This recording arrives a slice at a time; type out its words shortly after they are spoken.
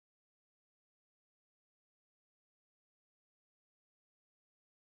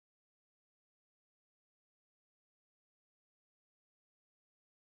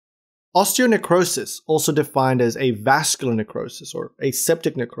Osteonecrosis, also defined as avascular necrosis or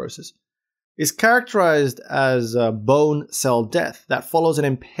aseptic necrosis, is characterized as a bone cell death that follows an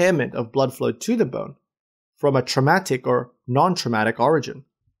impairment of blood flow to the bone from a traumatic or non-traumatic origin.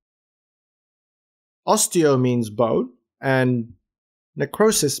 Osteo means bone, and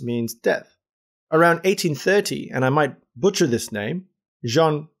necrosis means death. Around 1830, and I might butcher this name,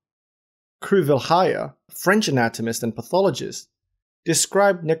 Jean Cruvelhayer, French anatomist and pathologist,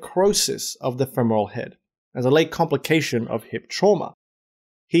 described necrosis of the femoral head as a late complication of hip trauma.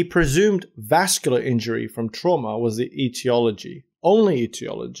 He presumed vascular injury from trauma was the only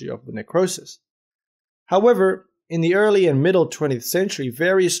etiology of the necrosis. However, in the early and middle 20th century,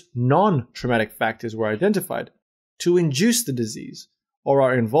 various non-traumatic factors were identified to induce the disease or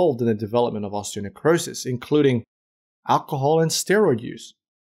are involved in the development of osteonecrosis, including alcohol and steroid use.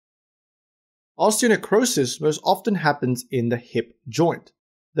 Osteonecrosis most often happens in the hip joint,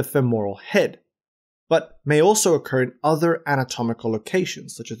 the femoral head, but may also occur in other anatomical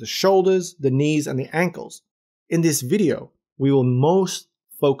locations such as the shoulders, the knees, and the ankles. In this video, we will most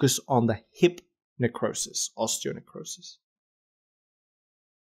focus on the hip necrosis, osteonecrosis.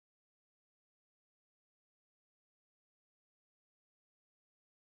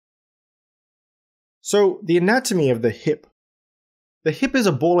 So, the anatomy of the hip. The hip is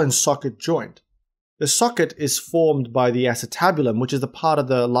a ball and socket joint. The socket is formed by the acetabulum, which is the part of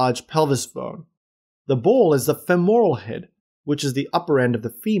the large pelvis bone. The ball is the femoral head, which is the upper end of the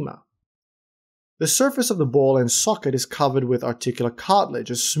femur. The surface of the ball and socket is covered with articular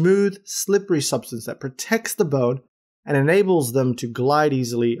cartilage, a smooth, slippery substance that protects the bone and enables them to glide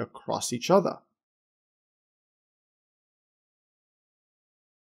easily across each other.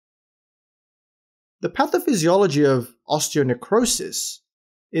 The pathophysiology of osteonecrosis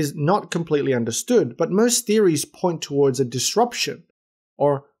is not completely understood, but most theories point towards a disruption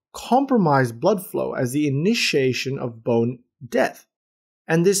or compromised blood flow as the initiation of bone death.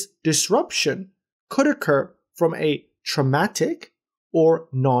 And this disruption could occur from a traumatic or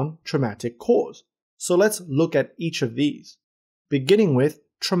non-traumatic cause. So let's look at each of these, beginning with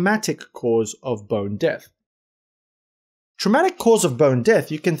traumatic cause of bone death. Traumatic cause of bone death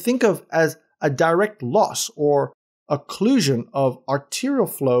you can think of as a direct loss or occlusion of arterial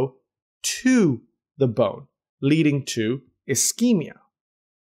flow to the bone, leading to ischemia.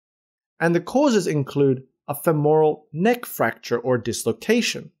 And the causes include a femoral neck fracture or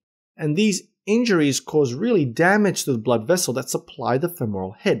dislocation. And these injuries cause really damage to the blood vessel that supply the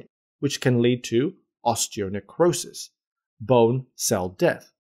femoral head, which can lead to osteonecrosis, bone cell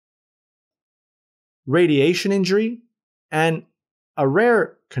death. Radiation injury and a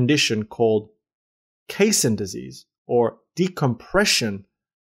rare condition called casein disease or decompression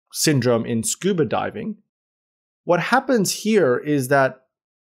syndrome in scuba diving. What happens here is that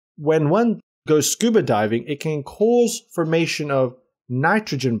when one goes scuba diving, it can cause formation of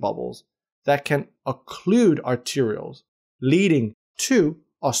nitrogen bubbles that can occlude arterioles, leading to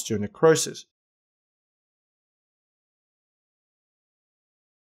osteonecrosis.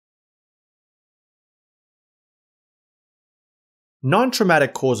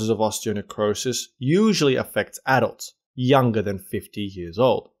 Non-traumatic causes of osteonecrosis usually affect adults younger than 50 years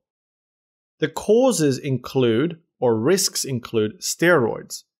old. The causes include, or risks include,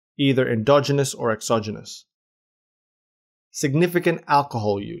 steroids, either endogenous or exogenous, significant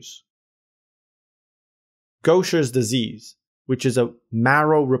alcohol use, Gaucher's disease, which is a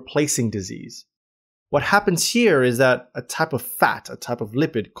marrow replacing disease. What happens here is that a type of fat, a type of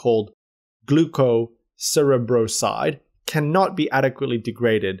lipid called glucocerebroside, cannot be adequately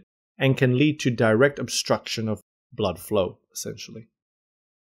degraded and can lead to direct obstruction of blood flow, essentially.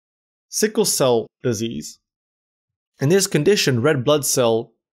 Sickle cell disease. In this condition, red blood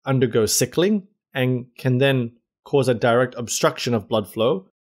cell undergoes sickling and can then cause a direct obstruction of blood flow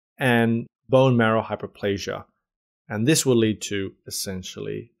and bone marrow hyperplasia. And this will lead to,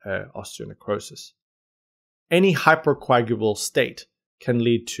 essentially, osteonecrosis. Any hypercoagulable state can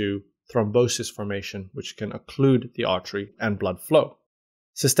lead to thrombosis formation, which can occlude the artery and blood flow.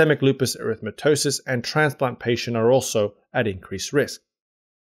 Systemic lupus erythematosus and transplantation are also at increased risk.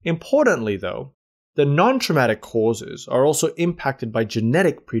 Importantly, though, the non-traumatic causes are also impacted by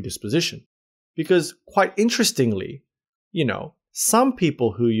genetic predisposition, because quite interestingly, some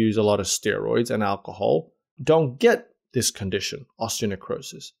people who use a lot of steroids and alcohol don't get this condition,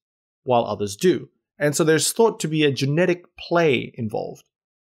 osteonecrosis, while others do. And so there's thought to be a genetic play involved.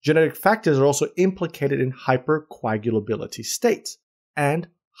 Genetic factors are also implicated in hypercoagulability states and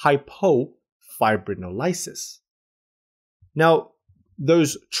hypofibrinolysis. Now,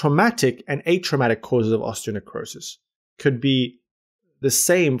 those traumatic and atraumatic causes of osteonecrosis could be the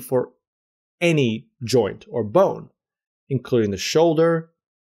same for any joint or bone, including the shoulder,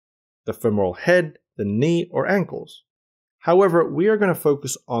 the femoral head, the knee, or ankles. However, we are going to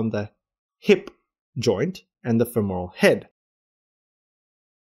focus on the hip joint and the femoral head.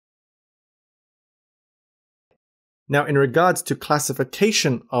 Now, in regards to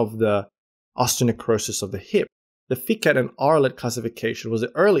classification of the osteonecrosis of the hip, the Ficat and Arlett classification was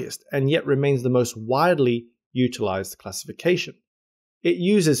the earliest and yet remains the most widely utilized classification. It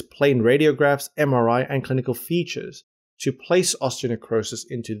uses plain radiographs, MRI, and clinical features to place osteonecrosis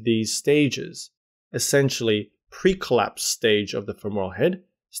into these stages, essentially pre-collapse stage of the femoral head,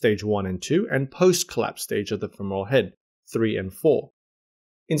 stage 1 and 2, and post-collapse stage of the femoral head, 3 and 4.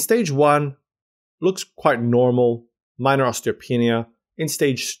 In stage 1, looks quite normal, minor osteopenia. In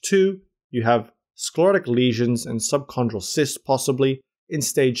stage 2, you have sclerotic lesions and subchondral cysts possibly. In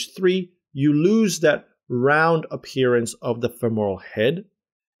stage 3, you lose that round appearance of the femoral head.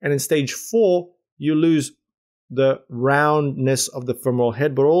 And in stage 4, you lose the roundness of the femoral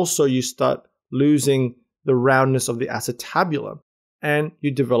head, but also you start losing the roundness of the acetabulum, and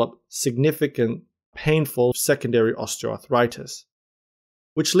you develop significant, painful secondary osteoarthritis,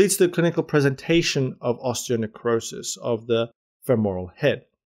 which leads to the clinical presentation of osteonecrosis of the femoral head.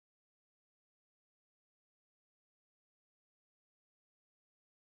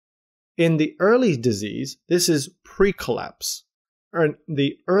 In the early disease, this is pre-collapse. In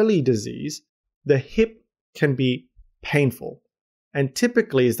the early disease, the hip can be painful and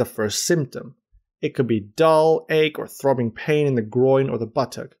typically is the first symptom. It could be dull, ache, or throbbing pain in the groin or the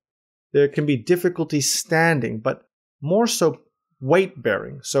buttock. There can be difficulty standing, but more so weight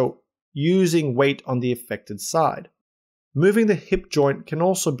bearing, so using weight on the affected side. Moving the hip joint can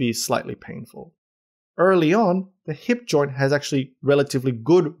also be slightly painful. Early on, the hip joint has actually relatively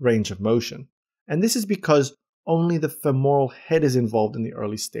good range of motion, and this is because only the femoral head is involved in the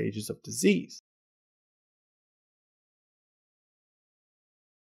early stages of disease.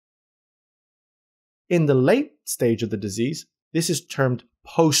 In the late stage of the disease, this is termed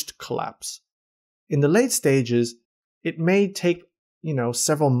post-collapse. In the late stages, it may take,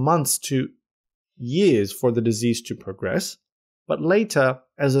 several months to years for the disease to progress, but later,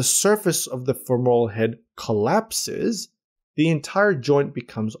 as the surface of the femoral head collapses, the entire joint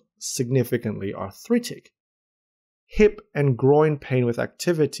becomes significantly arthritic. Hip and groin pain with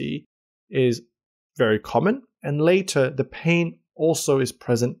activity is very common, and later the pain also is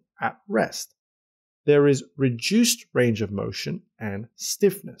present at rest. There is reduced range of motion and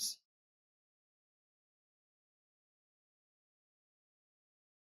stiffness.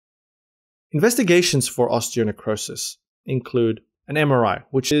 Investigations for osteonecrosis include an MRI,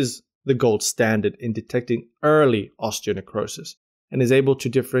 which is the gold standard in detecting early osteonecrosis and is able to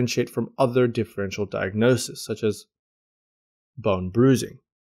differentiate from other differential diagnoses, such as bone bruising.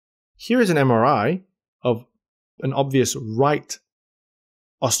 Here is an MRI of an obvious right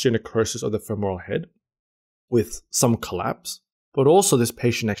osteonecrosis of the femoral head with some collapse, but also this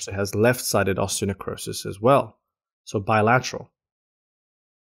patient actually has left-sided osteonecrosis as well, so bilateral.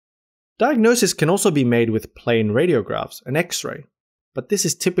 Diagnosis can also be made with plain radiographs and X-ray, but this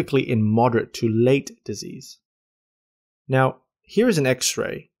is typically in moderate to late disease. Now, here is an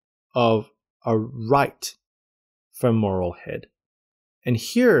X-ray of a right femoral head, and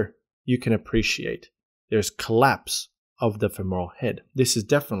here you can appreciate there's collapse of the femoral head. This is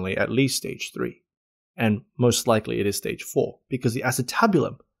definitely at least stage 3, and most likely it is stage 4 because the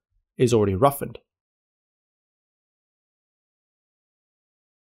acetabulum is already roughened.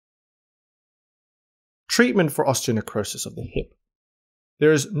 Treatment for osteonecrosis of the hip.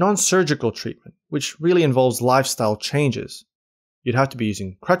 There is non-surgical treatment, which really involves lifestyle changes. You'd have to be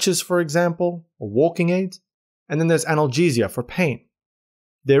using crutches, for example, or walking aids, and then there's analgesia for pain.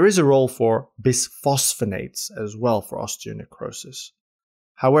 There is a role for bisphosphonates as well for osteonecrosis.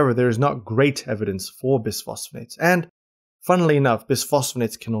 However, there is not great evidence for bisphosphonates, and funnily enough,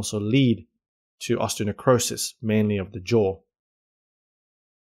 bisphosphonates can also lead to osteonecrosis, mainly of the jaw.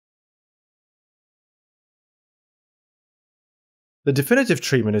 The definitive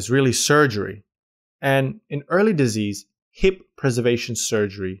treatment is really surgery, and in early disease, hip preservation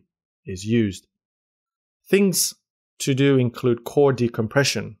surgery is used. Things to do include core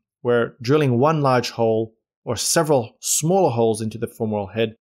decompression, where drilling one large hole or several smaller holes into the femoral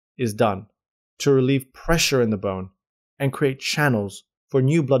head is done to relieve pressure in the bone and create channels for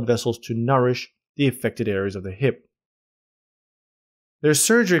new blood vessels to nourish the affected areas of the hip. There's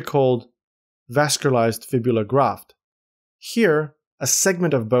surgery called vascularized fibular graft. Here, a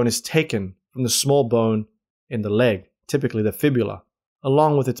segment of bone is taken from the small bone in the leg, typically the fibula,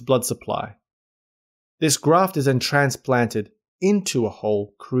 along with its blood supply. This graft is then transplanted into a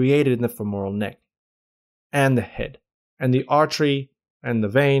hole created in the femoral neck and the head, and the artery and the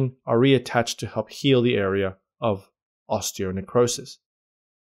vein are reattached to help heal the area of osteonecrosis.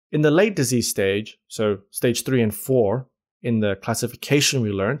 In the late disease stage, so stage 3 and 4, in the classification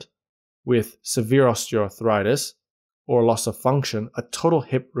we learned, with severe osteoarthritis or loss of function, a total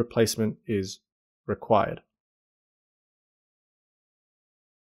hip replacement is required.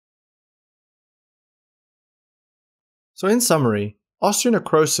 So in summary,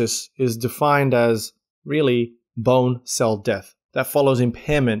 osteonecrosis is defined as really bone cell death that follows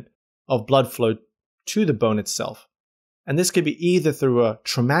impairment of blood flow to the bone itself. And this could be either through a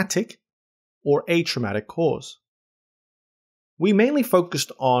traumatic or atraumatic cause. We mainly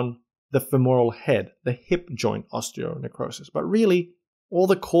focused on the femoral head, the hip joint osteonecrosis, but really all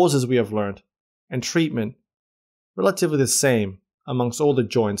the causes we have learned and treatment relatively the same amongst all the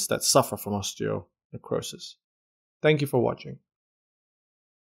joints that suffer from osteonecrosis. Thank you for watching.